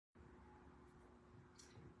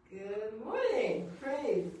Good morning.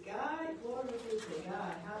 Praise God. Glory be to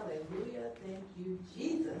God. Hallelujah. Thank you,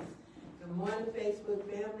 Jesus. Good morning, Facebook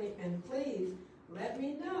family. And please let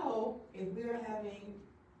me know if we are having,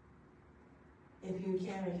 if you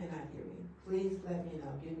can or cannot hear me. Please let me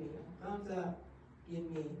know. Give me a thumbs up.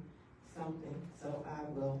 Give me something so I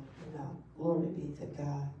will know. Glory be to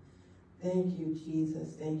God. Thank you,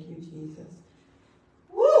 Jesus. Thank you, Jesus.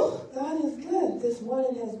 Woo! God is good. This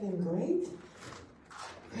morning has been great.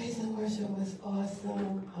 Praise and worship was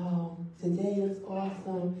awesome. Today is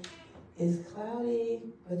awesome. It's cloudy,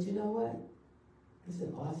 but you know what? It's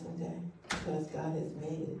an awesome day because God has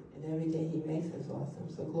made it, and every day He makes us awesome.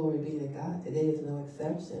 So glory be to God. Today is no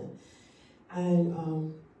exception.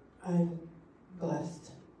 I'm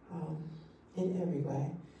blessed in every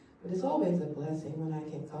way, but it's always a blessing when I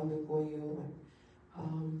can come before you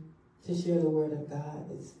and to share the Word of God.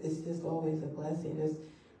 It's just always a blessing.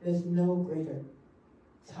 There's no greater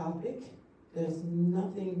topic. There's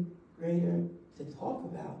nothing greater to talk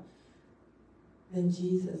about than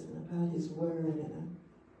Jesus and about His Word and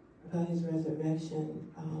about His resurrection.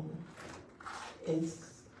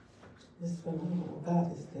 It's phenomenal.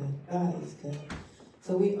 God is good. God is good.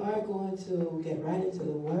 So we are going to get right into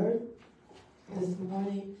the Word this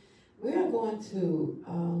morning. We are going to,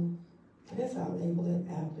 I guess I'll label it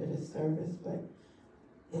after the service, but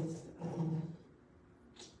it's,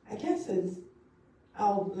 I guess it's,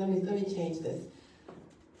 let me change this.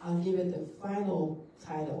 I'll give it the final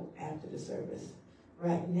title after the service.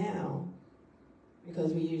 Right now,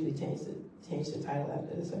 because we usually change the title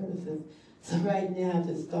after the services. So right now,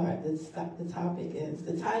 to start, the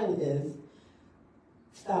title is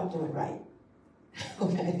Stop Doing Right.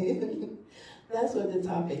 Okay? That's what the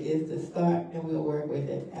topic is to start, and we'll work with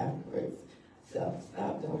it afterwards. So,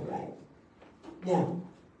 stop doing right. Now,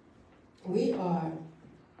 we are,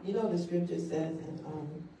 you know, the scripture says in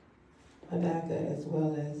Habakkuk as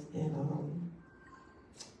well as in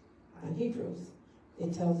Hebrews,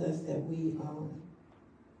 it tells us that the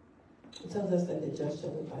just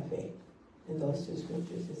shall live by faith. In those two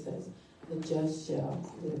scriptures, it says, the just shall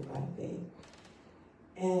live by faith.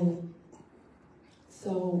 And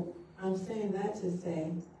so, I'm saying that to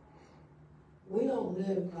say, we don't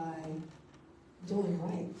live by doing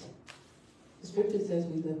right. The scripture says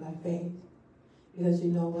we live by faith. Because you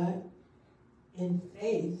know what? In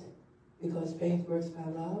faith, because faith works by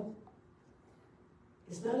love,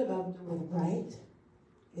 it's not about doing right,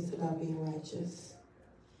 it's about being righteous.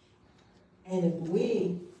 And if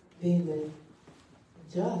we, being the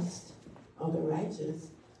just or the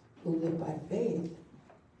righteous who live by faith,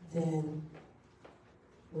 then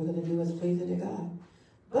we're going to do what's pleasing to God.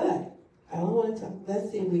 But I don't want to talk.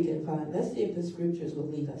 Let's see if the scriptures will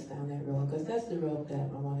lead us down that road, because that's the road that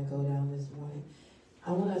I want to go down this morning.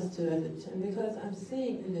 I want us to, because I'm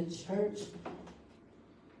seeing in the church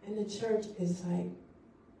it's like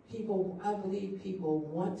I believe people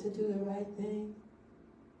want to do the right thing,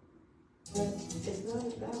 but it's not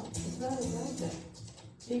about that.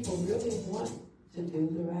 People really want to do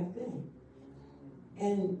the right thing.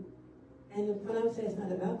 And when I'm saying it's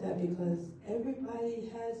not about that, because everybody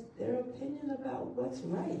has their opinion about what's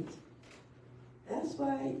right. That's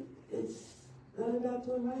why it's not about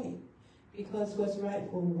doing right. Because what's right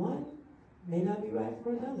for one may not be right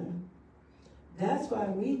for another. That's why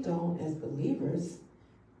we don't, as believers,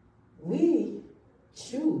 we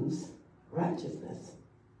choose righteousness.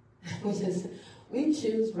 We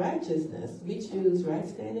choose righteousness. We choose right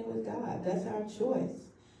standing with God. That's our choice.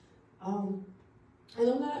 And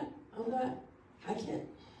I can't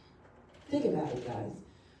think about it, guys.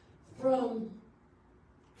 From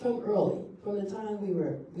early, from the time we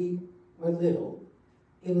were little,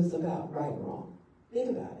 it was about right and wrong.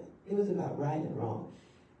 Think about it. It was about right and wrong.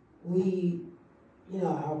 We,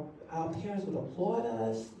 our parents would applaud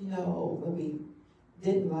us, when we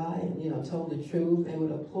didn't lie and, told the truth. They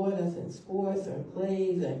would applaud us in sports or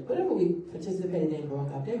plays and whatever we participated in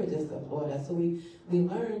growing up. They would just applaud us. So we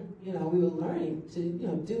learned, we were learning to,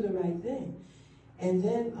 do the right thing. And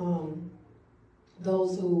then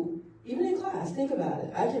those who, even in class, think about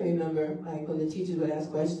it. I can remember, like, when the teachers would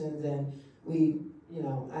ask questions and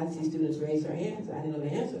I'd see students raise their hands. I didn't know the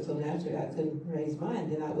answer, so naturally I couldn't raise mine.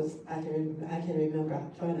 Then I can remember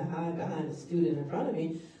trying to hide behind a student in front of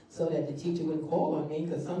me so that the teacher wouldn't call on me,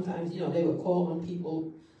 because sometimes, they would call on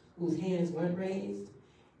people whose hands weren't raised.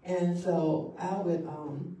 And so I would,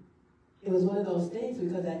 it was one of those things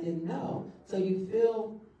because I didn't know. So you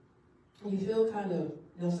feel kind of,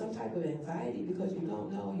 some type of anxiety because you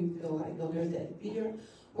don't know. You feel like, there's that fear.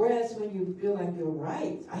 Whereas when you feel like you're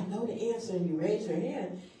right, I know the answer, and you raise your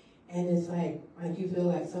hand, And it's like you feel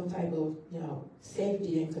like some type of,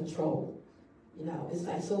 safety and control. It's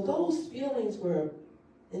like, so those feelings were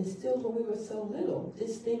instilled when we were so little.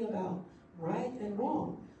 This thing about right and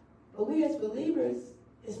wrong. But we as believers,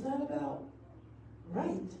 it's not about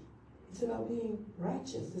right. It's about being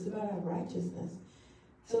righteous. It's about our righteousness.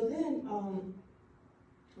 So then,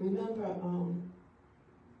 remember,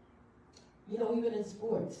 even in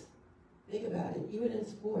sports, think about it. Even in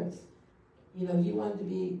sports, you wanted to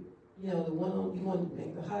be, you wanted to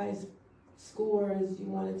make the highest scores. You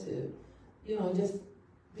wanted to, just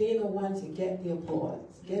being the one to get the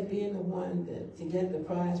applause, being the one to get the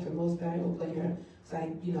prize for most valuable player. It's like,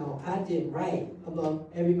 I did right above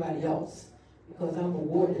everybody else because I'm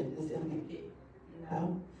awarded this MVP,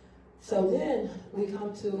 So then we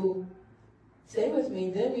come to, stay with me,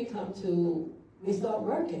 then we start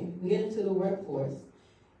working. We get into the workforce.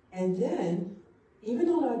 And then, even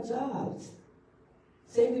on our jobs,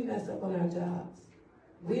 say we mess up on our jobs,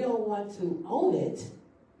 we don't want to own it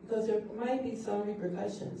because there might be some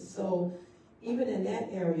repercussions. So even in that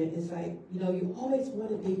area, it's like, you always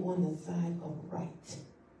want to be on the side of right.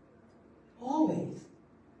 Always.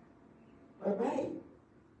 But right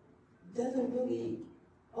isn't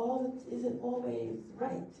always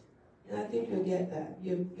right. And I think you'll get that.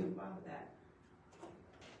 You'll follow that.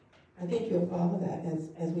 I think you'll follow that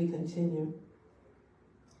as we continue.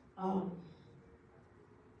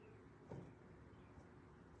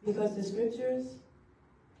 Because in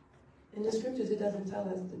the scriptures, it doesn't talk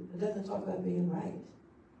about being right.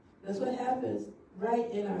 That's what happens right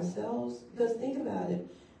in ourselves. Because think about it.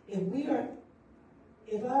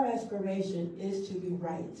 If our aspiration is to be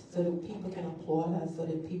right, so that people can applaud us, so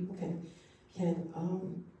that people can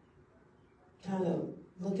kind of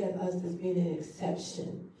look at us as being an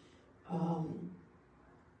exception, or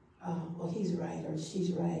he's right, or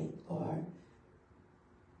she's right, or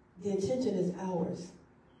the attention is ours.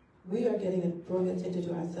 We are drawing attention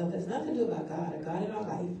to ourselves. It's nothing to do about God or God in our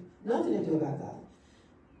life. Nothing to do about God.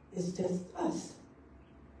 It's just us.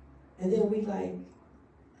 And then we like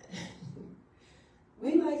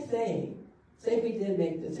saying,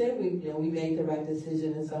 we made the right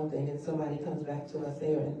decision in something, and somebody comes back to us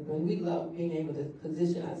there, and when we love being able to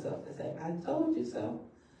position ourselves and say, I told you so.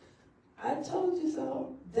 I told you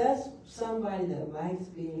so. That's somebody that likes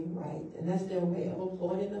being right, and that's their way of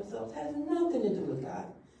applauding themselves. It has nothing to do with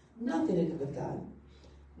God. Nothing to do with God.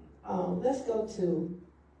 Let's go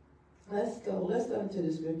into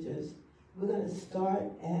the scriptures. We're going to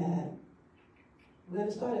start at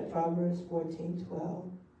Proverbs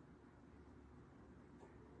 14:12.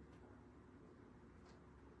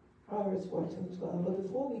 Proverbs 14:12. But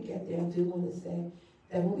before we get there, I do want to say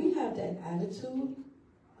that when we have that attitude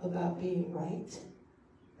about being right,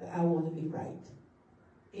 that I want to be right,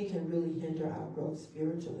 it can really hinder our growth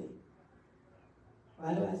spiritually.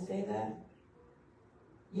 Why do I say that?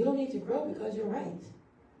 You don't need to grow because you're right.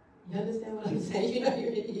 You understand what I'm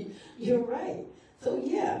saying? You're right. So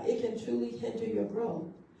yeah, it can truly hinder your growth.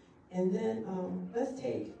 And then let's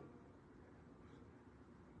take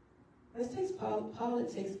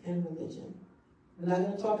politics and religion. We're not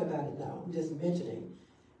going to talk about it now. I'm just mentioning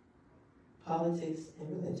politics and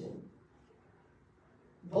religion.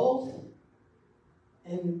 Both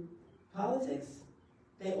in politics,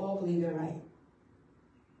 they all believe they're right.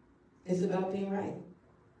 It's about being right.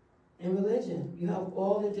 In religion, you have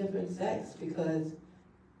all the different sects because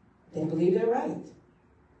they believe they're right.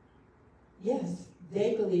 Yes,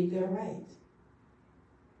 they believe they're right.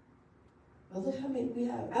 But look how many we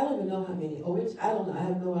have. I don't even know how many. I don't know. I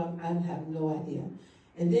have no idea.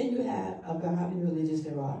 And then you have about how many religions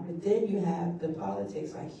there are. But then you have the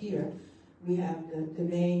politics, like here. We have the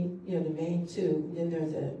main two. Then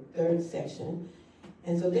there's a third section.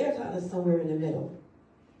 And so they're kind of somewhere in the middle.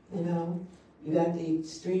 You got the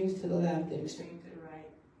extremes to the left, the extremes to the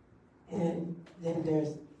right. And then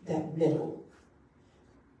there's that middle.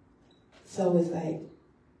 So it's like,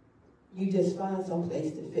 you just find some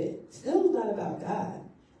place to fit. Still not about God.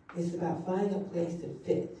 It's about finding a place to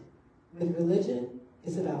fit. With religion,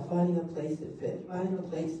 it's about finding a place to fit. Finding a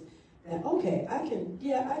place that, okay, I can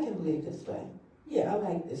believe this way. Yeah, I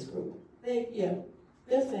like this group. They're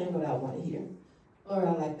saying what I want to hear. Or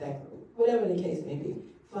I like that group. Whatever the case may be.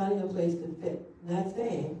 Finding a place to fit. Not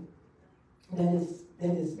saying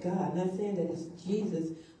that is God. Not saying that it's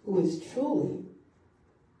Jesus who is truly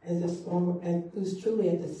who's truly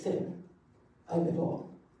at the center of it all.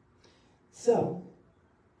 So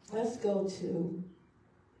let's go to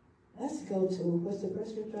what's the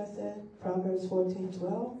first scripture I said? Proverbs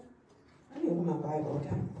 14:12. Let me open my Bible,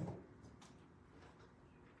 okay?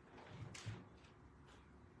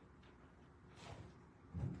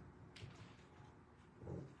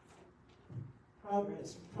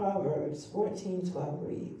 Proverbs 14:12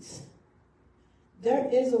 reads, "There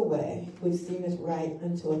is a way which seemeth right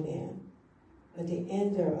unto a man, but the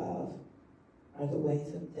end thereof are the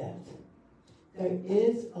ways of death." There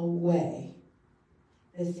is a way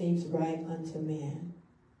that seems right unto man,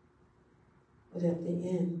 but at the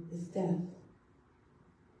end is death.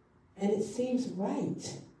 And it seems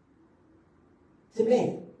right to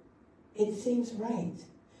man. It seems right.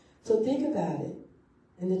 So think about it.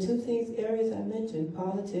 And the two areas I mentioned,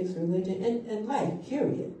 politics, religion, and life,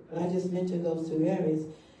 period. But I just mentioned those two areas.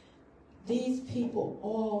 These people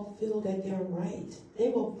all feel that they're right. They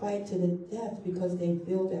will fight to the death because they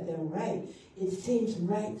feel that they're right. It seems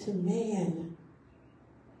right to man.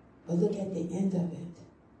 But look at the end of it.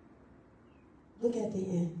 Look at the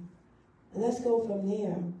end. And let's go from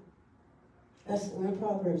there. We're in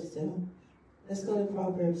Proverbs still. Let's go to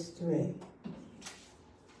Proverbs 3.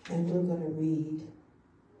 And we're going to read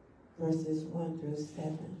verses 1 through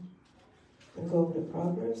 7. We'll go over to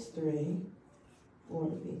Proverbs 3.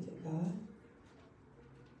 Glory be to God.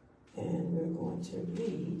 And we're going to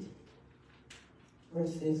read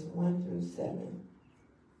verses 1 through 7.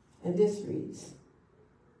 And this reads,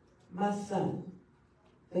 "My son,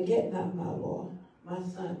 forget not my law. My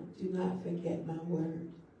son, do not forget my word.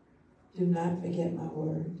 Do not forget my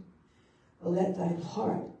word. But let thine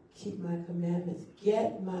heart keep my commandments.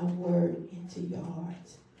 Get my word into your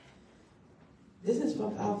heart." This is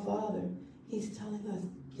from our Father. He's telling us,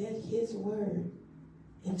 get his word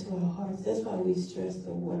into our hearts. That's why we stress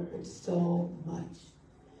the word so much.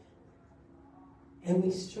 And we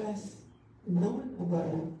stress knowing the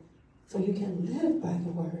word so you can live by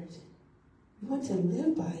the word. You want to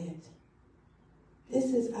live by it.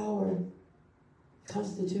 This is our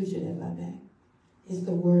constitution, if I may, is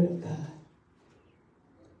the word of God.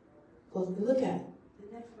 Well, look at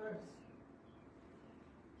the next verse.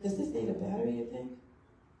 Does this need a battery, you think?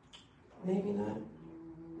 Maybe not.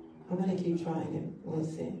 I'm going to keep trying it. We'll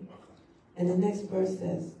see. And the next verse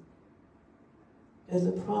says, there's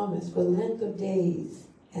a promise, "For length of days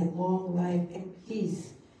and long life and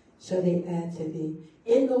peace shall they add to thee."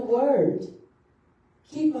 In the word,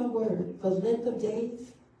 keep my word. For length of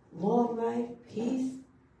days, long life, peace.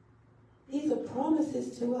 These are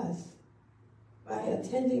promises to us. By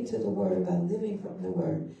attending to the word, by living from the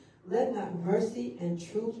word. "Let not mercy and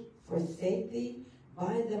truth forsake thee.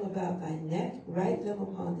 Bind them about thy neck. Write them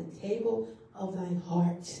upon the table of thine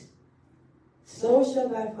heart. So shall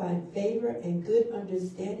thou find favor and good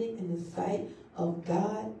understanding in the sight of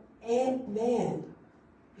God and man."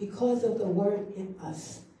 Because of the word in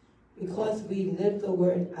us. Because we live the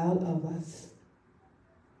word out of us.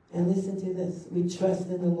 And listen to this. We trust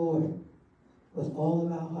in the Lord with all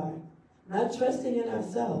of our heart. Not trusting in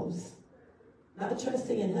ourselves. Not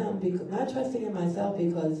trusting in him. Not trusting in myself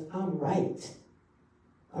because I'm right.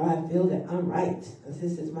 Or I feel that I'm right. Because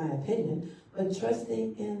this is my opinion. But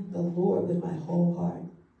trusting in the Lord with my whole heart.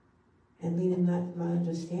 And leaning not to my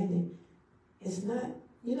understanding. It's not,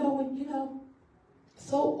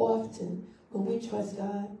 so often when we trust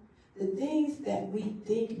God, the things that we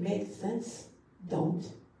think make sense don't.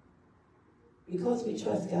 Because we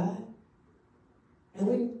trust God. And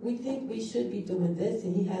we think we should be doing this,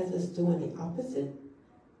 and he has us doing the opposite.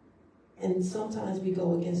 And sometimes we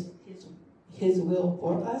go against his will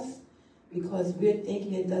for us because we're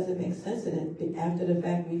thinking it doesn't make sense. And after the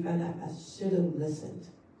fact, we find out, I should have listened.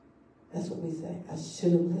 That's what we say. I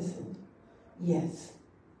should have listened. Yes.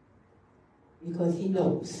 Because he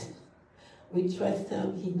knows. We trust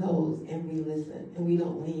him, he knows, and we listen. And we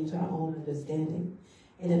don't lean to our own understanding.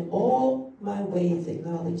 And in all my ways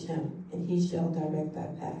acknowledge him, and he shall direct thy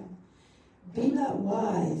path. Be not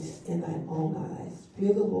wise in thine own eyes.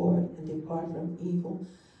 Fear the Lord and depart from evil.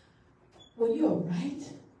 When you're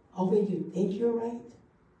right, or when you think you're right,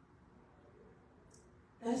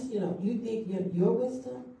 that's, you think your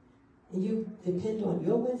wisdom, and you depend on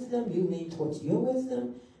your wisdom, you lean towards your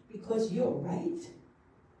wisdom, because you're right,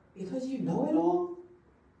 because you know it all.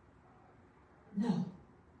 No.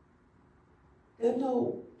 There are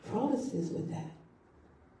no promises with that.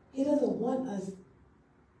 He doesn't want us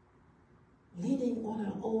leaning on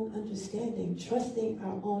our own understanding, trusting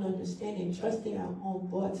our own understanding, trusting our own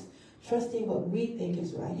thoughts, trusting what we think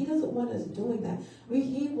is right. He doesn't want us doing that.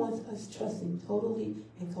 He wants us trusting totally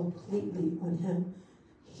and completely on him.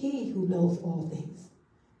 He who knows all things.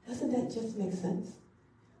 Doesn't that just make sense?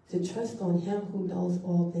 To trust on him who knows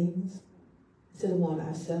all things, instead of on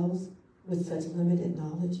ourselves with such limited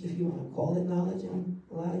knowledge, if you want to call it knowledge in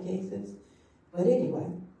a lot of cases. But anyway,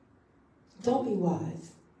 don't be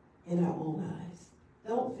wise in our own eyes.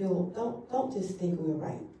 Don't just think we're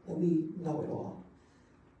right, that we know it all.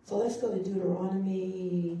 So let's go to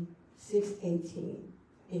Deuteronomy 6:18,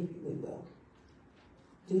 if we will.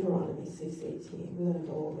 Deuteronomy 6:18. We're going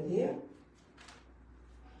to go over there.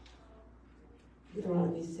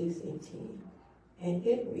 Deuteronomy 6:18. And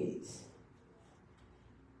it reads,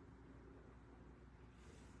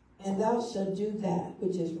 "And thou shalt do that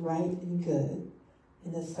which is right and good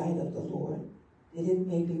in the sight of the Lord, that it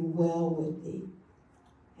may be well with thee,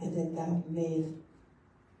 and that thou mayest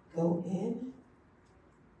go in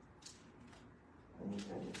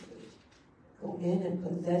and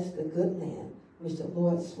possess the good land which the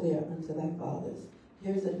Lord sware unto thy fathers."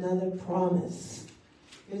 Here's another promise.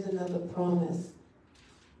 Here's another promise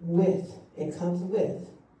with. It comes with.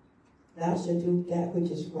 Thou shalt do that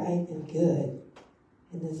which is right and good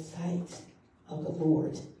in the sight of the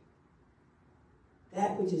Lord.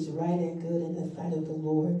 That which is right and good in the sight of the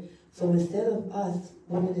Lord. So instead of us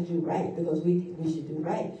wanting to do right because we should do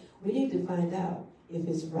right, we need to find out if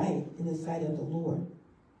it's right in the sight of the Lord.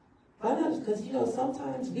 Find out, because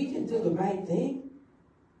sometimes we can do the right thing,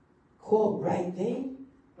 quote right thing,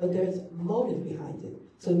 but there's motive behind it.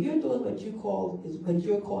 So if you're doing what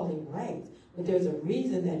you're calling right, but there's a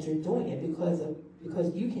reason that you're doing it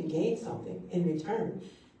because you can gain something in return,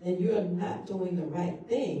 then you're not doing the right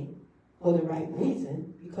thing for the right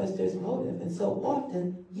reason because there's motive. And so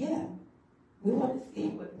often, we want to see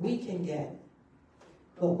what we can get.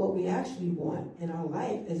 But what we actually want in our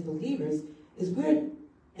life as believers is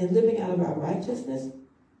and living out of our righteousness.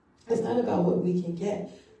 It's not about what we can get,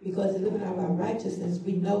 because in living out of our righteousness,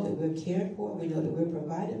 we know that we're cared for, we know that we're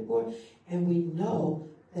provided for, and we know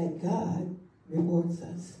that God rewards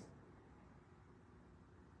us.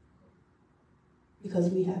 Because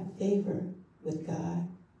we have favor with God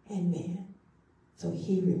and man. So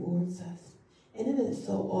he rewards us. And it is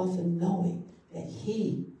so awesome knowing that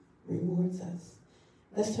he rewards us.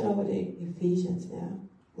 Let's turn over to Ephesians now.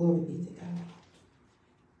 Glory be to God.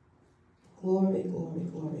 Glory, glory,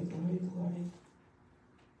 glory, glory, glory.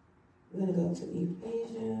 We're going to go to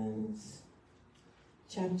Ephesians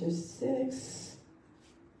chapter 6,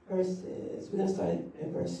 verses, we're going to start at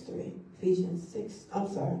verse 3. Ephesians 6,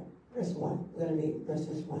 verse 1. We're going to read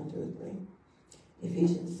verses 1 through 3.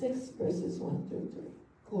 Ephesians 6, verses 1 through 3.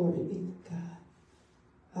 Glory be to God.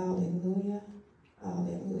 Hallelujah.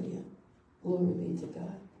 Hallelujah. Glory be to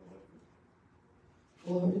God.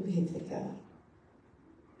 Glory be to God.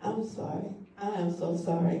 I'm sorry. I am so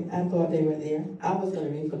sorry. I thought they were there. I was going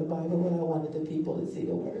to read from the Bible, but I wanted the people to see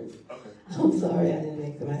the words. Okay. I'm sorry I didn't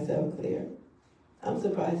make myself clear. I'm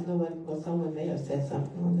surprised someone may have said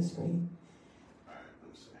something on the screen. All right,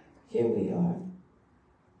 let's see. Here we are.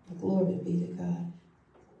 Glory be to God.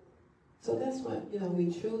 So that's what,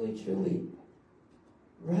 we truly,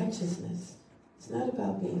 righteousness. It's not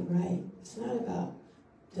about being right. It's not about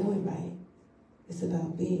doing right. It's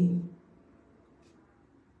about being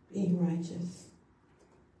righteous.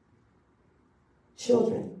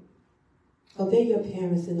 Children, obey your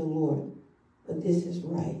parents in the Lord, but this is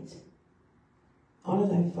right. Honor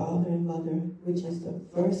thy father and mother, which is the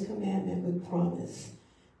first commandment with promise,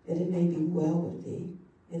 that it may be well with thee,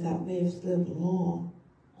 and thou mayest live long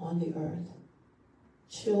on the earth.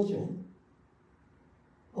 Children,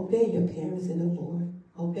 obey your parents in the Lord.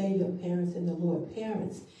 Obey your parents in the Lord.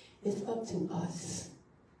 Parents, it's up to us.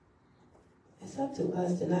 It's up to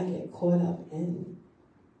us to not get caught up in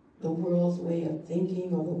the world's way of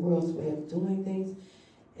thinking or the world's way of doing things.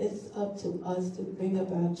 It's up to us to bring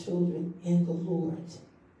up our children in the Lord.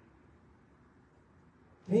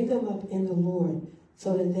 Bring them up in the Lord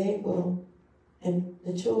so that they will, and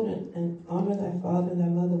the children, and honor thy father and thy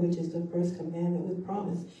mother, which is the first commandment with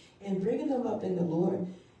promise, and bringing them up in the Lord.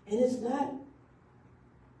 And it's not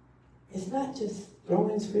just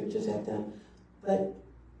throwing scriptures at them, but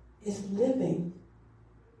it's living.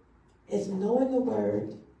 It's knowing the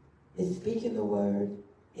word. It's speaking the word.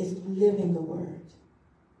 It's living the word.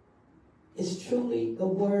 It's truly the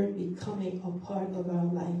word becoming a part of our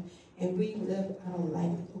life. And we live our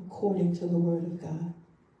life according to the word of God.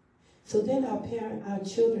 So then our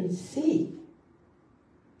children see.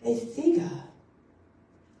 They see God.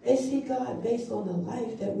 They see God based on the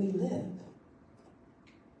life that we live.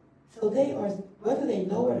 So they are, whether they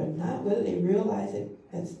know it or not, whether they realize it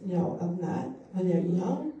as, or not, when they're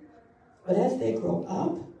young, but as they grow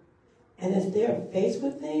up, and as they're faced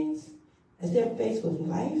with things, as they're faced with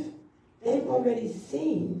life, they've already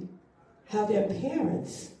seen how their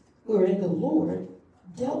parents, who are in the Lord,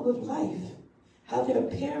 dealt with life, how their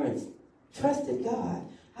parents trusted God,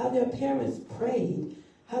 how their parents prayed,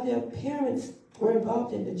 how their parents were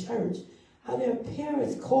involved in the church, how their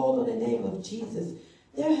parents called on the name of Jesus.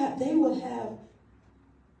 They will have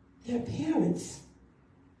their parents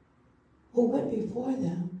who went before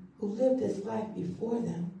them, who lived this life before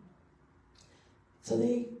them, so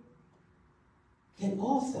they can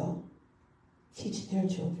also teach their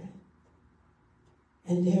children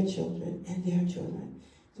and their children and their children.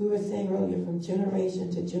 We were saying earlier, from generation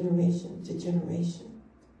to generation to generation.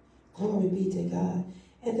 Glory be to God.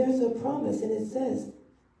 And there's a promise, and it says,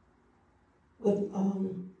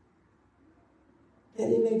 that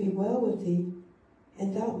it may be well with thee,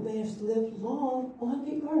 and thou mayest live long on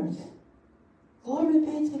the earth. Glory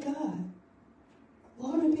be to God.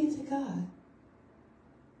 Glory be to God.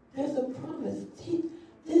 There's a promise.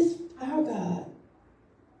 Our God,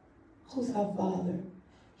 who's our Father,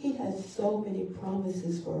 he has so many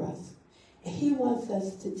promises for us. And he wants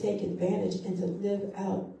us to take advantage and to live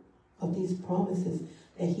out of these promises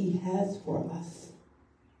that he has for us.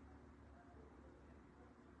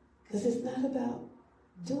 Because it's not about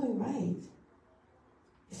doing right.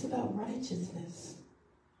 It's about righteousness.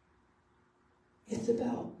 It's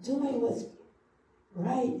about doing what's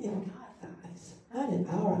right in God's eyes. Not in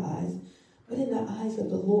our eyes, but in the eyes of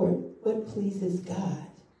the Lord. What pleases God.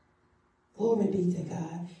 Glory be to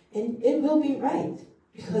God. And it will be right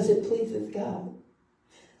because it pleases God.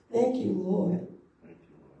 Thank you, Lord.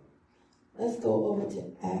 Let's go over to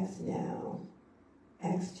Acts now.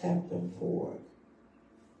 Acts chapter 4.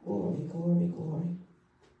 Glory, glory, glory.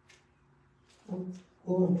 Oh,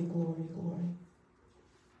 glory, glory, glory.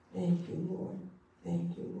 Thank you, Lord.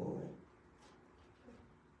 Thank you, Lord.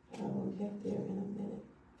 I will get there in a minute.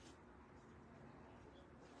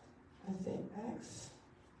 I said Acts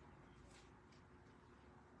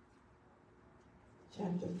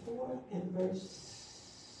chapter 4 and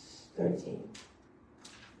verse 13.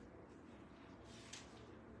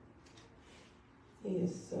 He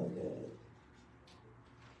is so good.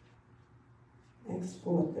 Acts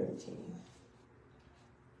 4:13.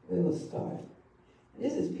 We will start.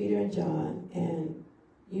 This is Peter and John, and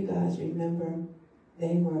you guys remember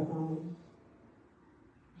they were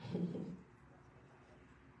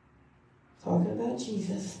talking about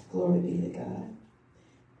Jesus. Glory be to God.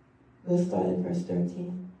 We'll start at verse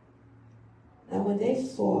 13. Now when they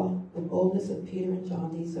saw the boldness of Peter and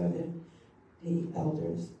John, these are the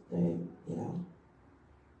elders,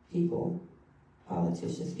 people,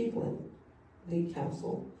 politicians, people in the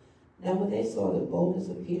council. Now when they saw the boldness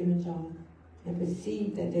of Peter and John and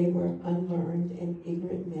perceived that they were unlearned and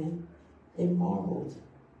ignorant men, they marveled,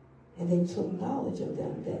 and they took knowledge of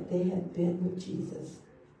them that they had been with Jesus.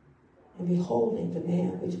 And beholding the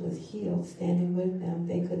man which was healed standing with them,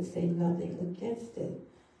 they could say nothing against it.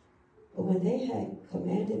 But when they had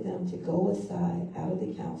commanded them to go aside out of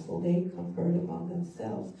the council, they conferred among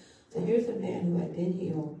themselves. So here's a man who had been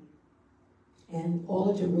healed, and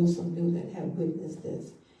all of Jerusalem knew that had witnessed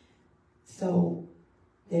this. So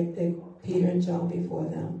they Peter and John before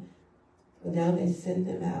them. But now they send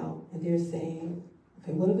them out, and they're saying,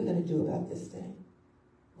 okay, what are we going to do about this thing?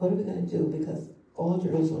 What are we going to do? Because all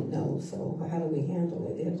Jerusalem knows, so how do we handle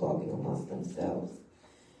it? They're talking amongst themselves.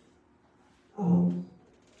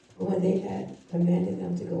 When they had commanded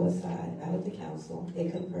them to go aside out of the council, they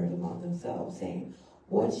conferred among themselves, saying,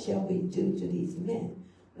 what shall we do to these men?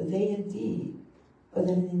 For then indeed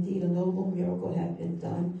a notable miracle hath been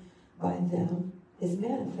done by them, is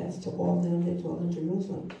manifest to all them that dwell in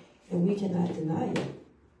Jerusalem, and we cannot deny it.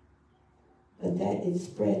 But that it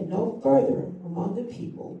spread no further among the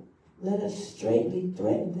people, let us straitly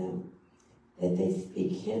threaten them, that they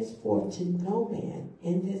speak henceforth to no man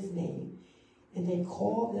in this name. And they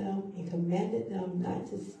called them and commanded them not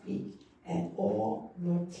to speak at all,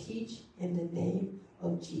 nor teach in the name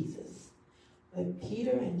of Jesus. But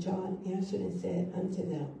Peter and John answered and said unto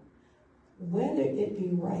them, whether it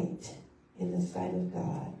be right in the sight of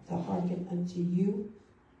God to hearken unto you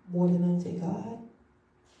more than unto God,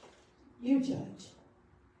 you judge.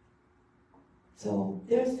 So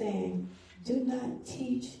they're saying, do not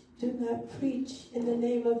teach, do not preach in the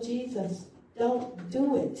name of Jesus. Don't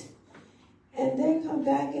do it. And they come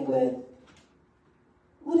back and with,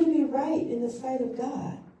 would it be right in the sight of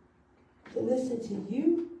God to listen to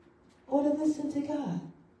you or to listen to God?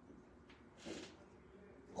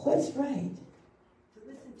 What's right? To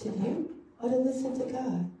listen to you or to listen to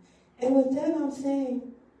God? And with that I'm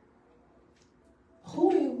saying, who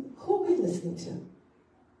are we listening to?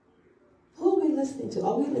 Who are we listening to?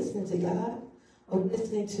 Are we listening to God? Or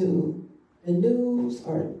listening to the news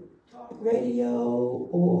or talk radio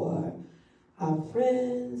or our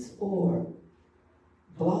friends or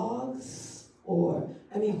blogs?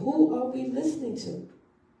 Who are we listening to?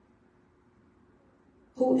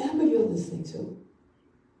 Whoever you're listening to,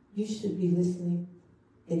 you should be listening,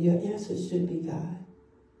 and your answer should be God.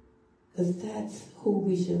 Because that's who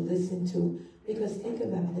we should listen to. Because think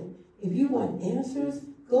about it. If you want answers,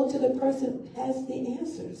 go to the person who has the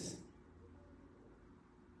answers.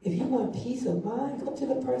 If you want peace of mind, go to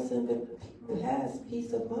the person who has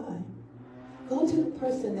peace of mind. Go to the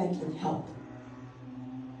person that can help.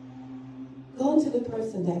 Go to the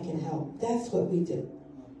person that can help. That's what we do.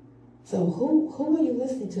 So who are you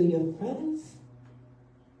listening to? Your friends?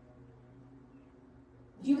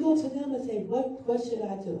 You go to them and say, what should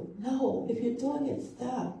I do? No, if you're doing it,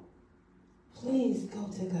 stop. Please go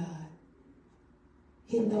to God.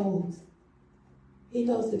 He knows. He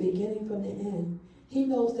knows the beginning from the end. He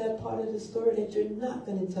knows that part of the story that you're not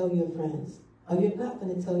going to tell your friends, or you're not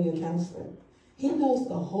going to tell your counselor. He knows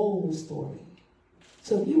the whole story.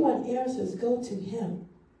 So if you want answers, go to him,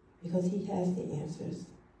 because he has the answers.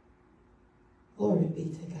 Glory be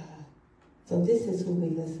to God. So this is who we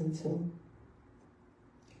listen to.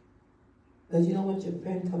 Because you don't want your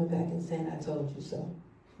friend coming back and saying, I told you so.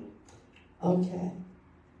 Okay.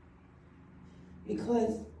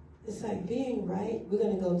 Because it's like being right. We're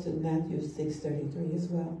going to go to Matthew 6:33 as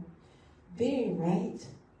well. Being right,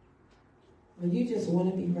 when you just want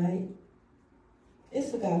to be right,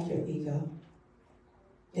 it's about your ego.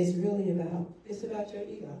 It's really it's about your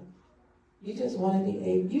ego. You just want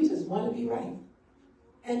to be right.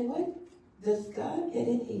 And what, does God get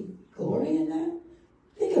any glory in that?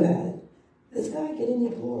 Think about it. Does God get any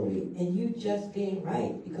glory in you just being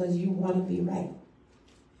right because you want to be right?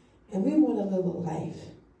 And we want to live a life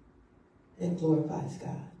that glorifies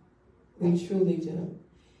God. We truly do.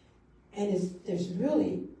 And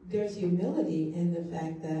there's humility in the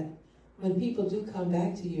fact that when people do come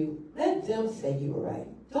back to you, let them say you were right.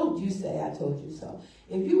 Don't you say, I told you so.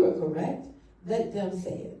 If you were correct, let them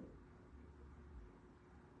say it.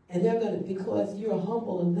 And they're going to, because you're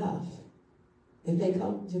humble enough. You're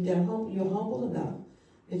humble enough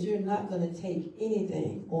that you're not going to take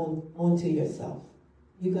anything onto yourself.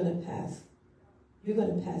 You're going to pass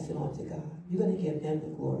it on to God. You're going to give him the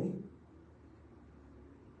glory.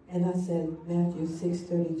 And I said Matthew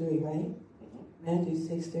 6:33, right? Matthew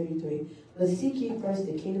 6:33. But seek ye first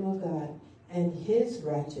the kingdom of God and his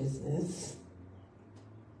righteousness,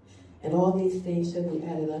 and all these things shall be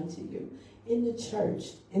added unto you. In the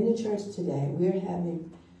church today,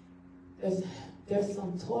 there's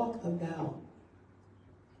some talk about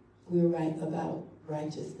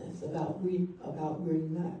righteousness,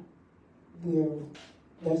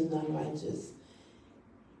 there's none righteous.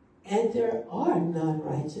 And there are none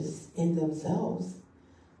righteous in themselves.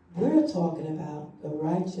 We're talking about the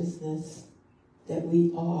righteousness that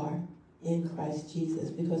we are in Christ Jesus,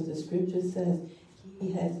 because the scripture says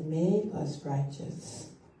he has made us righteous.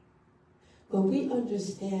 When we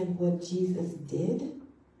understand what Jesus did,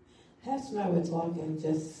 Pastor and I were talking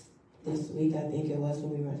just this week, I think it was,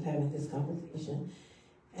 when we were having this conversation.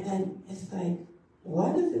 And it's like,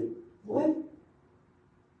 what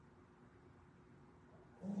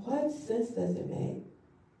sense does it make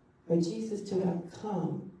for Jesus to have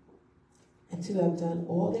come and to have done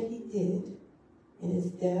all that he did in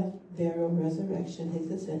his death, burial, resurrection, his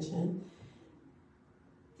ascension,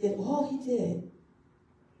 did all he did,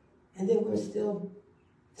 and then we're still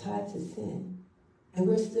tied to sin, and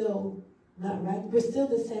we're still not right? We're still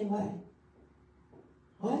the same way.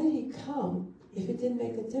 Why did he come if it didn't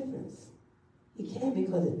make a difference? He came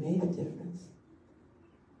because it made a difference.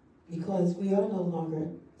 Because we are no longer,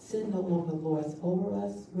 sin no longer lords over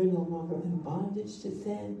us. We're no longer in bondage to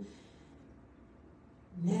sin.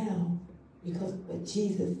 Now, because of what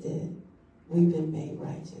Jesus did, we've been made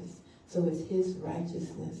righteous. So it's his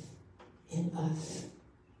righteousness in us.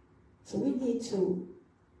 So we need to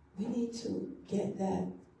get that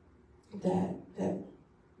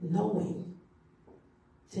knowing,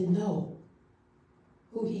 to know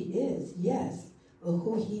who he is, yes, but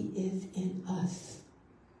who he is in us.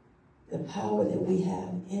 The power that we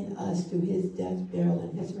have in us through his death, burial,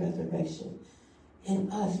 and his resurrection.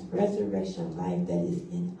 In us, resurrection life that is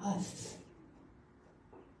in us.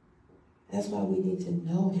 That's why we need to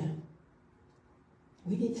know him.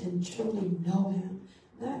 We need to truly know him.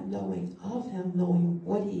 Not knowing of him, knowing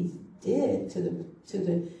what he did to the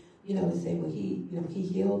to say, well, he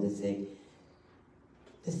healed the sick.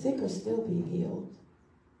 The sick are still being healed.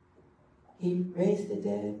 He raised the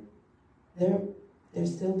dead.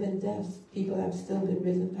 There's still been deaths. People have still been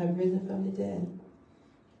risen from the dead.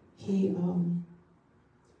 People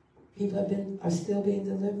are still being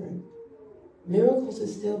delivered. Miracles are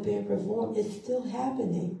still being performed. It's still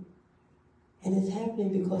happening. And it's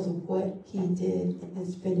happening because of what he did in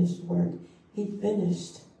his finished work. He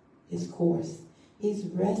finished his course. He's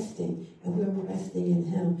resting, and we're resting in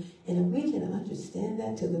him. And if we can understand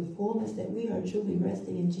that to the fullness, that we are truly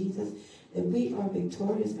resting in Jesus, that we are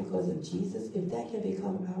victorious because of Jesus, if that can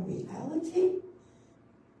become our reality,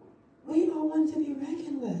 we are one to be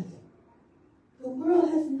reckoned with. The world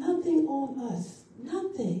has nothing on us.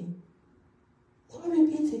 Nothing. Glory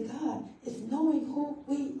be to God. It's knowing who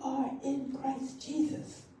we are in Christ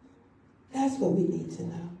Jesus. That's what we need to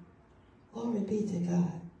know. Glory be to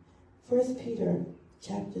God. 1 Peter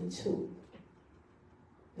chapter 2.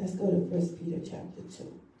 Let's go to 1 Peter chapter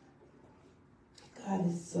 2. God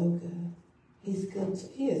is so good. He's good.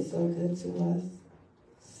 He is so good to us.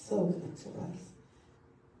 So good to us.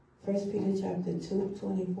 1 Peter chapter 2,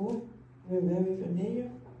 24. We're very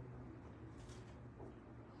familiar.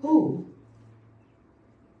 Who?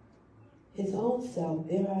 His own self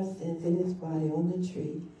bare our sins in his body on the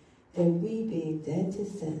tree, that we, being dead to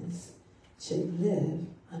sins, should live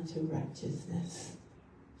unto righteousness.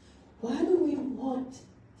 Why do we want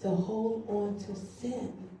to hold on to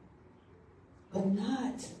sin, but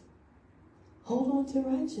not hold on to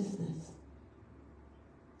righteousness?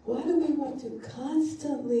 Why do we want to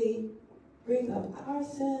constantly bring up our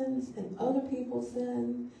sins and other people's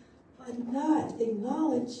sins, but not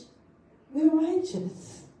acknowledge we're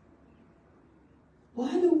righteous?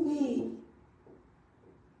 Why do we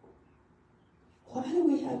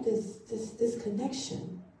have this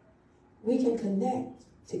connection? We can connect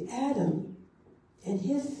to Adam and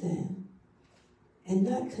his sin and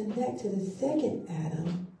not connect to the second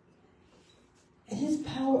Adam and his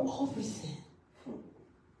power over sin.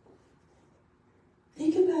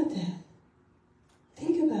 Think about that.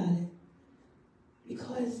 Think about it.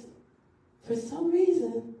 Because for some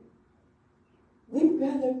reason, we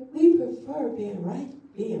prefer being right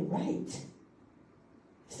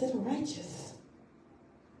instead of righteous.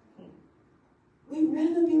 We'd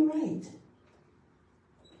rather be right.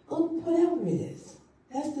 Oh, whatever it is.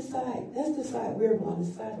 That's the side we're on, the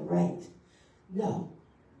side of right. No.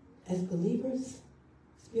 As believers,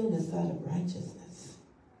 let's be on the side of righteousness.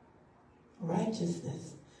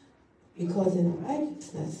 Righteousness. Because in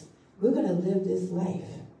righteousness, we're going to live this life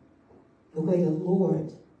the way the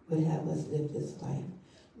Lord would have us live this life.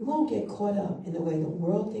 We won't get caught up in the way the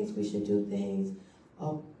world thinks we should do things,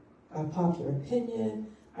 or our popular opinion,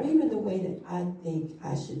 or even the way that I think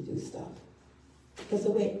I should do stuff. Because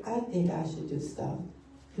the way I think I should do stuff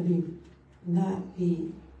could not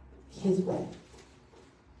be his way.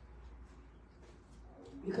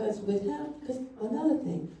 Because with him, another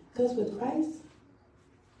thing, because with Christ,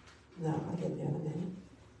 no, I'll get there in a minute.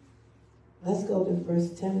 Let's go to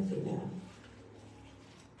 1 Timothy now.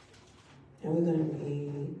 And we're going to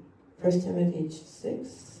read 1 Timothy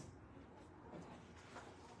 6.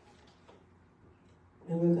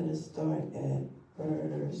 And we're going to start at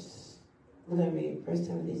we're going to read 1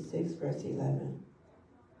 Timothy 6, verse 11.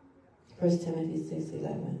 1 Timothy 6,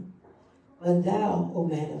 11. But thou, O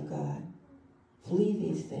man of God, flee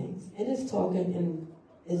these things. And it's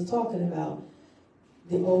talking about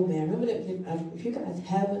the old man. Remember that if you guys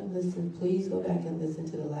haven't listened, please go back and listen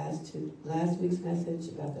to the last week's message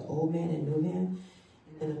about the old man and new man,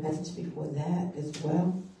 and the message before that as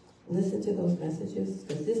well. Listen to those messages,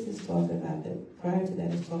 because this is talking about prior to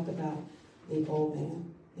that, it's talking about the old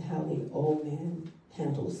man, how the old man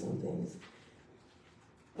handles some things.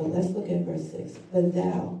 But let's look at verse 6. But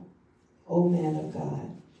thou, O man of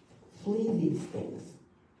God, flee these things,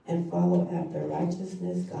 and follow after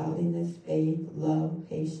righteousness, godliness, faith, love,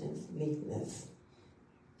 patience, meekness.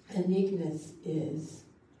 And meekness is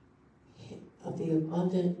the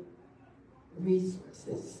abundant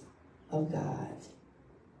resources of God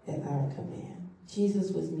at our command. Jesus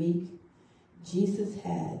was meek. Jesus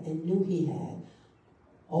had and knew he had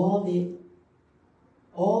all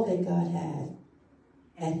that God had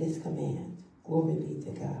at his command. Glory be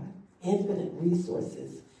to God. Infinite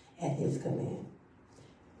resources at his command.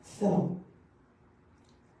 So,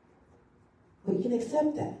 we can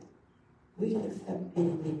accept that. We can accept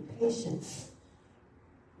being patience.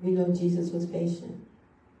 We know Jesus was patient.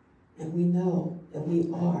 And we know that we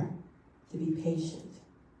are to be patient.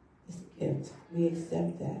 It's a gift. We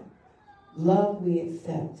accept that. Love, we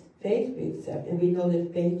accept. Faith, we accept. And we know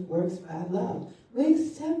that faith works by love. We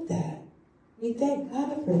accept that. We thank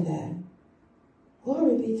God for that.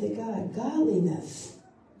 Glory be to God. Godliness.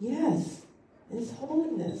 Yes. It's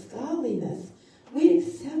holiness, godliness. We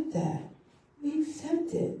accept that. We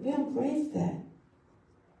accept it. We embrace that.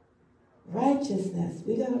 Righteousness,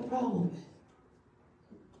 we got a problem with.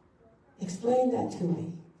 Explain that to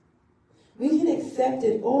me. We can accept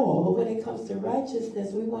it all, but when it comes to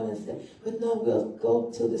righteousness, we want to say, but no, we'll go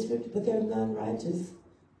to the scripture, but they're none righteous.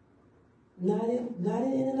 Not in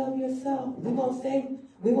and of yourself. We won't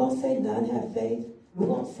say none have faith. We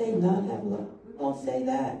won't say none have love. We won't say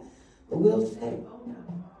that. But we'll say, oh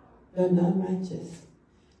no, they're none righteous.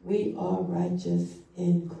 We are righteous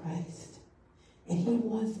in Christ. And he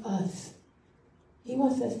wants us. He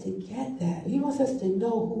wants us to get that. He wants us to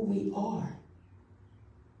know who we are.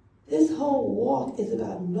 This whole walk is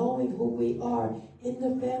about knowing who we are in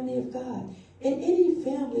the family of God. In any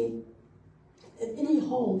family, in any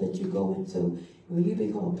home that you go into, when you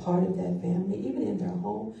become a part of that family, even in their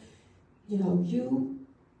home, you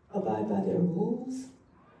abide by their rules.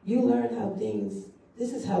 You learn how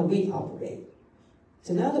this is how we operate.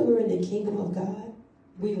 So now that we're in the kingdom of God,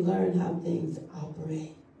 we learn how things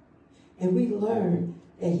operate. And we learn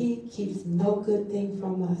that he keeps no good thing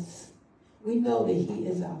from us. We know that he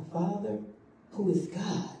is our Father, who is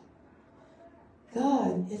God.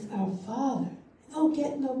 God is our Father. It don't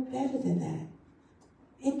get no better than that.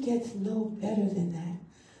 It gets no better than that.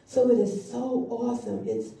 So it is so awesome.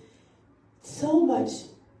 It's so much,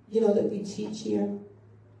 that we teach here.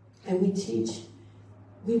 And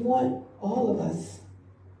we want all of us,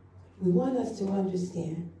 we want us to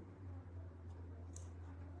understand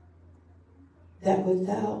that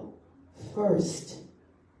without first,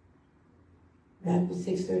 Matthew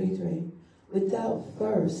 6:33, without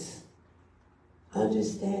first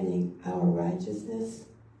understanding our righteousness,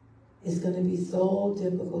 it's going to be so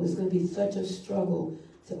difficult. It's going to be such a struggle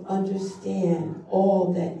to understand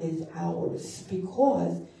all that is ours.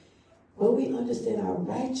 Because when we understand our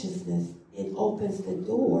righteousness, it opens the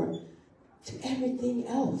door to everything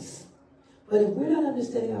else. But if we're not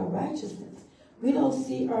understanding our righteousness, we don't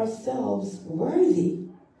see ourselves worthy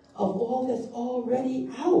of all that's already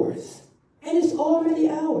ours. And it's already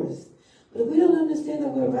ours. But if we don't understand that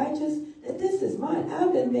we're righteous, that this is mine.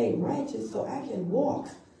 I've been made righteous so I can walk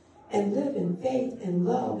and live in faith and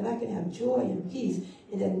love, and I can have joy and peace,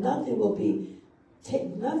 and that nothing will be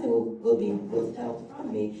withheld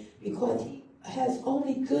from me, because he has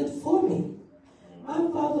only good for me. My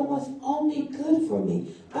Father wants only good for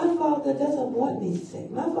me. My Father doesn't want me sick.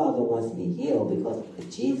 My Father wants me healed because of what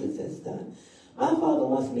Jesus has done. My Father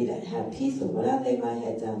wants me to have peace. So when I lay my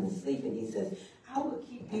head down to sleep, and he says, I will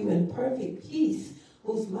keep you in perfect peace,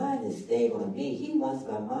 whose mind is stayed on me. He wants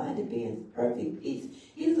my mind to be in perfect peace.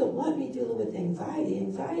 He doesn't want me dealing with anxiety.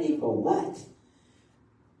 Anxiety for what?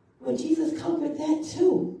 When Jesus conquered that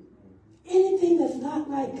too. Anything that's not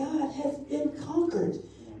like God has been conquered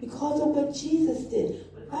because of what Jesus did.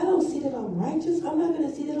 But if I don't see that I'm righteous, I'm not going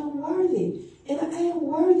to see that I'm worthy. And I am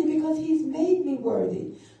worthy because he's made me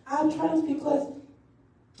worthy. I triumph because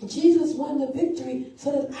Jesus won the victory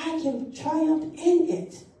so that I can triumph in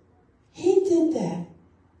it. He did that.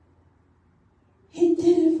 He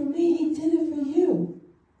did it for me. He did it for you.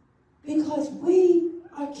 Because we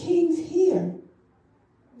are kings here.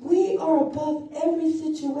 We are above every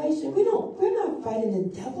situation. We're not fighting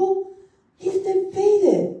the devil. He's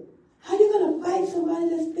defeated. How are you going to fight somebody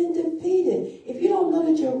that's been defeated? If you don't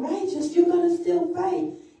know that you're righteous, you're going to still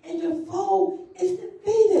fight. And your foe is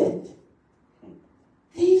defeated.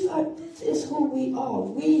 This is who we are.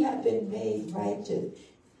 We have been made righteous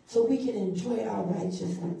so we can enjoy our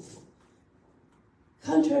righteousness.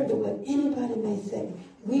 Contrary to what anybody may say,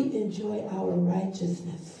 we enjoy our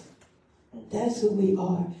righteousness. That's who we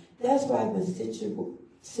are. That's why when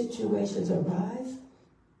situations arise,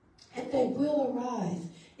 and they will arise,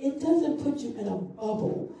 it doesn't put you in a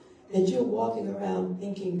bubble that you're walking around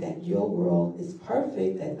thinking that your world is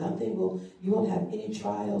perfect, that you won't have any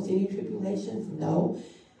trials, any tribulations. No.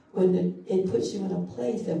 It puts you in a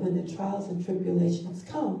place that when the trials and tribulations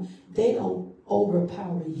come, they don't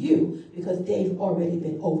overpower you because they've already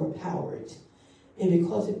been overpowered. And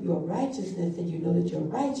because of your righteousness, and you know that you're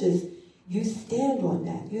righteous, you stand on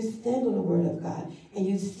that. You stand on the Word of God, and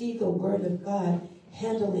you see the Word of God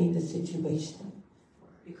handling the situation.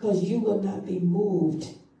 Because you will not be moved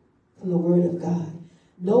from the Word of God.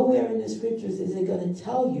 Nowhere in the Scriptures is it going to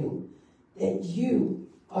tell you that you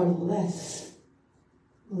are less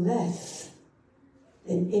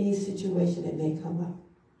than any situation that may come up.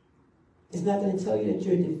 It's not going to tell you that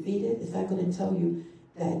you're defeated. It's not going to tell you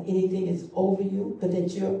that anything is over you, but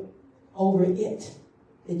that you're over it,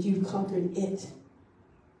 that you've conquered it.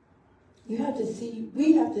 We have to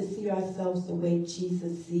see ourselves the way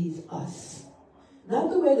Jesus sees us.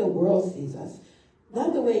 Not the way the world sees us.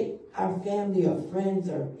 Not the way our family or friends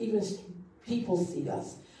or even people see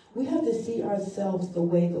us. We have to see ourselves the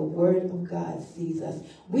way the Word of God sees us.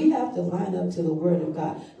 We have to line up to the Word of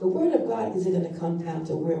God. The Word of God isn't going to come down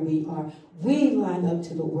to where we are. We line up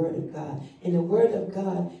to the Word of God. And the Word of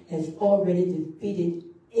God has already defeated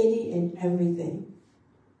any and everything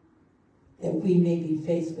that we may be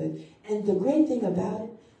faced with. And the great thing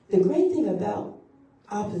about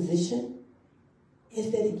opposition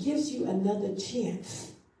is that it gives you another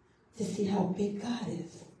chance to see how big God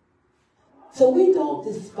is. So we don't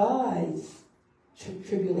despise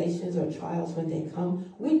tribulations or trials when they come.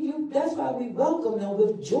 That's why we welcome them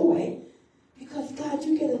with joy, because God,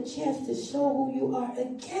 you get a chance to show who you are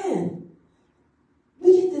again.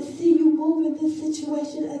 We get to see you move in this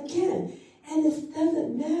situation again. And it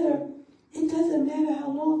doesn't matter how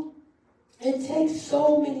long it takes.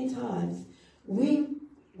 So many times we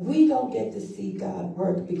don't get to see God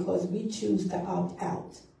work because we choose to opt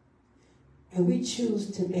out. And we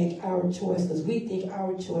choose to make our choice because we think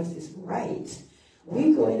our choice is right.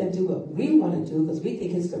 We go ahead and do what we want to do because we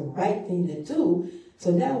think it's the right thing to do.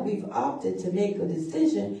 So now we've opted to make a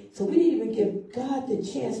decision. So we didn't even give God the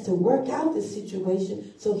chance to work out the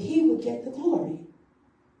situation so he would get the glory.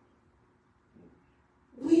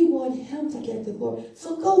 We want him to get the glory.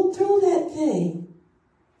 So go through that thing.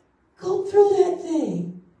 Go through that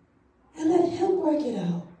thing. And let him work it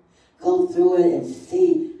out. Go through it and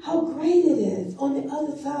see how great it is on the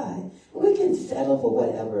other side. We can settle for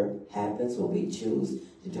whatever happens when we choose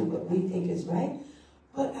to do what we think is right.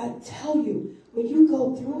 But I tell you, when you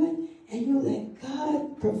go through it and you let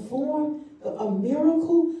God perform a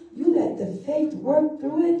miracle, you let the faith work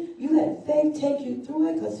through it, you let faith take you through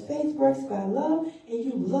it, because faith works by love, and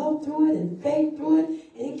you love through it and faith through it,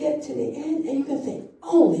 and you get to the end and you can say,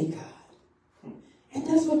 only God. And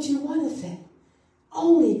that's what you want to say.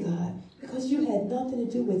 Only God. Because you had nothing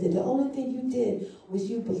to do with it. The only thing you did was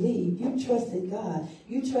you believed. You trusted God.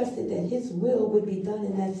 You trusted that his will would be done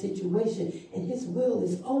in that situation. And his will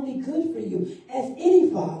is only good for you. As any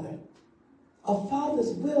father, a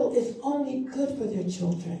father's will is only good for their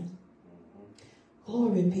children.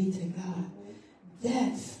 Glory be to God.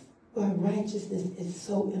 That's why righteousness is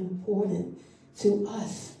so important to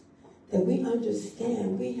us. That we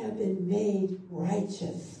understand we have been made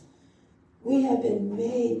righteous. We have been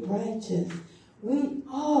made righteous. We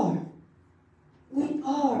are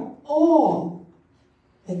all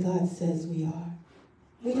that God says we are.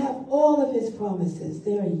 We have all of his promises.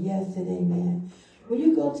 They are yes and amen. When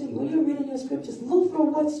you're reading your scriptures, look for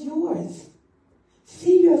what's yours.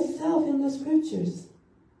 See yourself in the scriptures.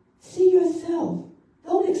 See yourself.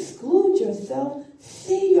 Don't exclude yourself.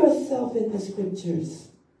 See yourself in the scriptures.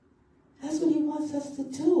 That's what he wants us to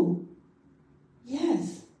do.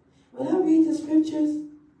 Yes. When I read the scriptures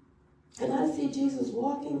and I see Jesus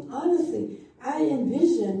walking, honestly, I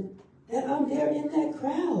envision that I'm there in that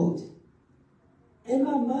crowd. In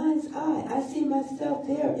my mind's eye, I see myself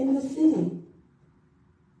there in the city.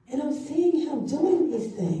 And I'm seeing him doing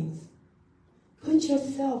these things. Put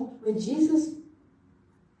yourself, when Jesus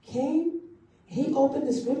came, he opened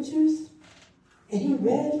the scriptures and he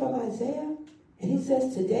read from Isaiah and he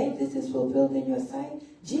says, today this is fulfilled in your sight.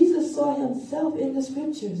 Jesus saw himself in the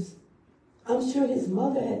scriptures. I'm sure his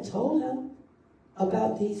mother had told him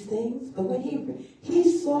about these things, but when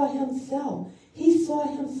he saw himself, he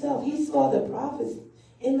saw the prophets.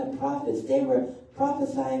 In the prophets, they were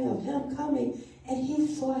prophesying of him coming, and he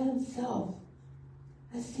saw himself.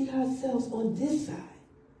 Let's see ourselves on this side.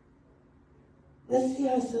 Let's see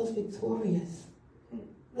ourselves victorious.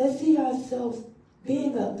 Let's see ourselves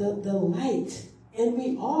being the light, and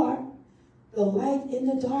we are the light in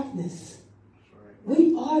the darkness.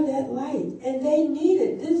 We are that light, and they need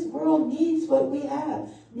it. This world needs what we have,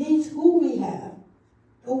 needs who we have.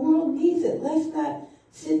 The world needs it. Let's not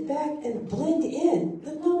sit back and blend in.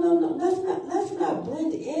 No. Let's not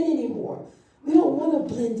blend in anymore. We don't want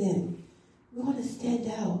to blend in. We want to stand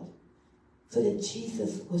out so that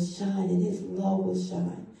Jesus will shine and his love will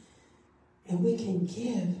shine. And we can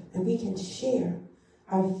give and we can share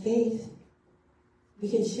our faith. We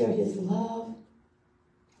can share his love.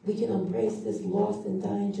 We can embrace this lost and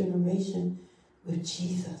dying generation with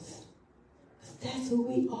Jesus. That's who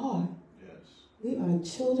we are. Yes. We are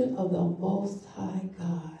children of the Most High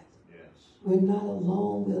God. Yes. We're not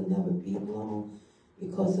alone. We'll never be alone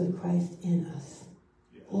because of Christ in us.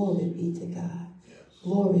 Yes. Glory be to God. Yes.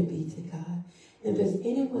 Glory be to God. If there's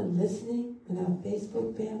anyone listening in our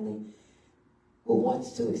Facebook family who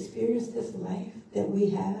wants to experience this life that we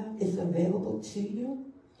have, it's available to you.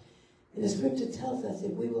 And the scripture tells us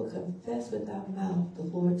if we will confess with our mouth the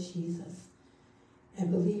Lord Jesus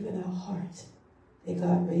and believe in our heart that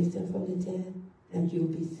God raised him from the dead, then you'll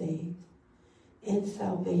be saved. And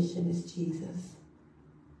salvation is Jesus.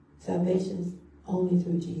 Salvation is only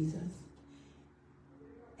through Jesus.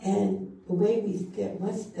 And the way we get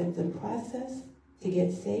the process to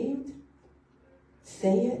get saved,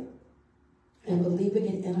 say it and believe it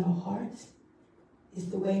in our hearts, It's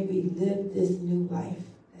the way we live this new life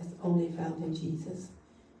that's only found in Jesus.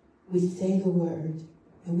 We say the word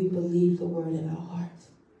and we believe the word in our heart.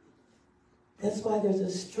 That's why there's a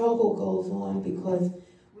struggle goes on, because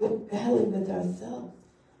we're battling with ourselves.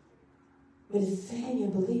 But it's saying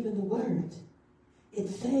and believing the word.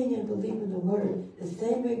 It's saying and believing the word. The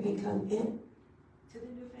same way we come in to the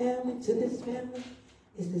new family, to this family,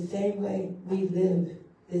 is the same way we live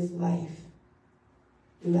this life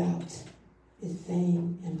throughout. It's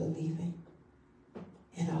saying and believing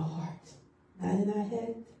in our heart. Not in our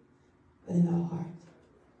head, but in our heart.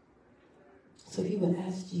 So if you would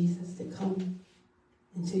ask Jesus to come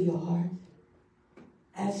into your heart,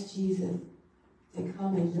 ask Jesus to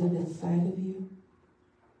come and live inside of you,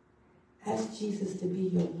 ask Jesus to be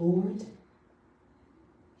your Lord,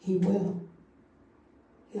 he will.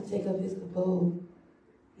 He'll take up his abode.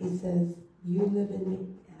 He says, you live in me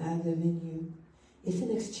and I live in you. It's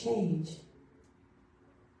an exchange.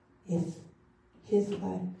 It's his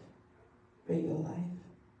life for your life.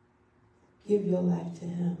 Give your life to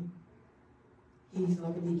him. He's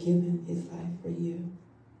already given his life for you.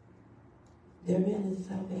 Therein is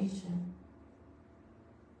salvation.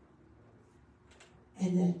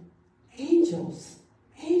 And then angels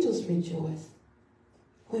rejoice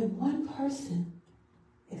when one person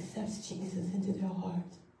accepts Jesus into their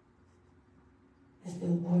heart as their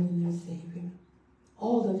Lord and their Savior.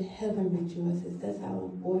 All of heaven rejoices. That's how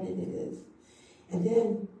important it is. And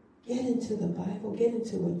then get into the Bible, get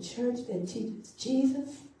into a church that teaches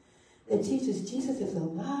Jesus, is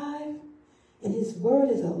alive, and his word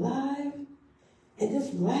is alive, and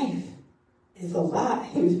this life is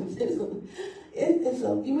alive.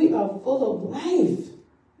 We are full of life.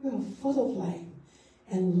 We are full of life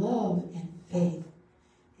and love and faith.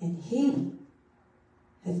 And he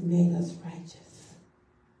has made us righteous.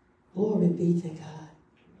 Glory be to God.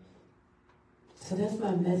 So that's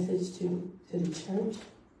my message to the church.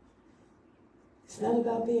 It's not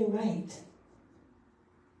about being right.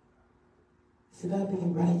 It's about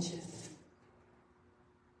being righteous.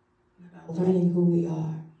 It's about learning who we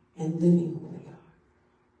are and living who we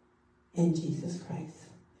are in Jesus Christ.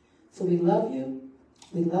 So we love you.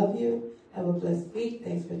 We love you. Have a blessed week.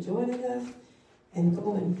 Thanks for joining us. And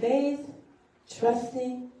go in faith,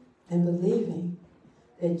 trusting, and believing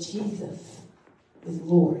that Jesus is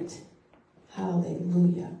Lord.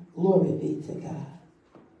 Hallelujah. Glory be to God.